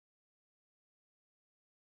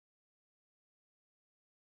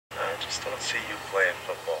see you playing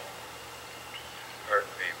football. Hurting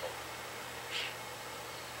people.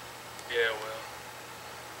 Yeah, well,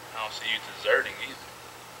 I don't see you deserting either.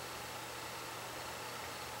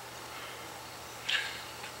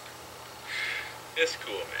 It's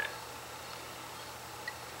cool, man.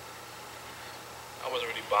 I wasn't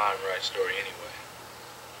really buying Wright's story anyway.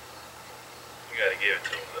 You gotta give it to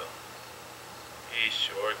him, though. He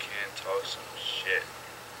sure can talk some shit.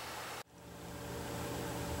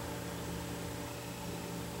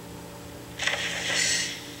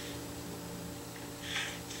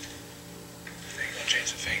 Ain't gonna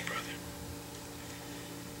change a thing, brother.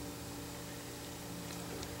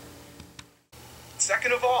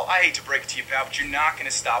 Second of all, I hate to break it to you, pal, but you're not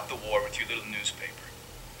gonna stop the war with your little newspaper.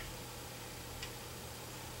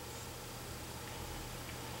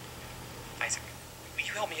 Isaac, will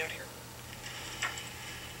you help me out here?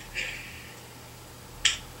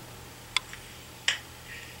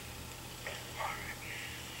 All right.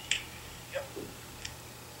 Yep.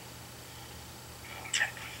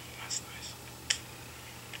 That's nice.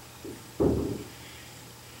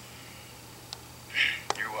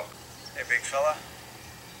 You're welcome. Hey, big fella.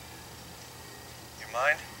 You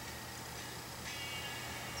mind?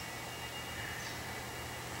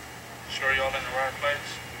 Sure y'all in the right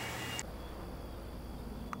place?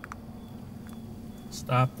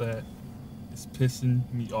 Stop that. It's pissing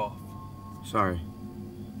me off. Sorry.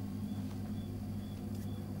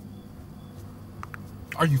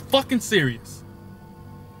 Are you fucking serious?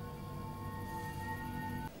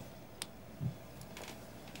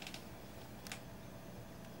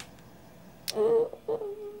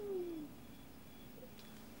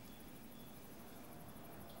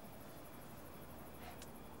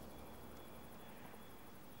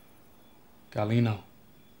 Galino.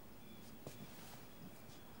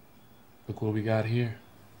 Look what we got here.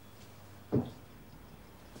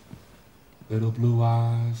 Little Blue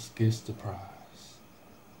Eyes gets the prize.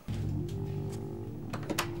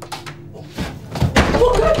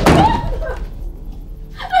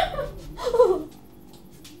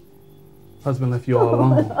 Husband left you all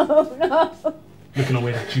alone. Oh no. Looking the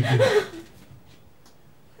way that you do.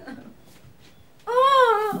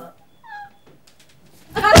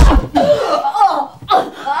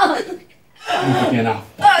 Move again out.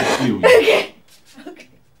 You.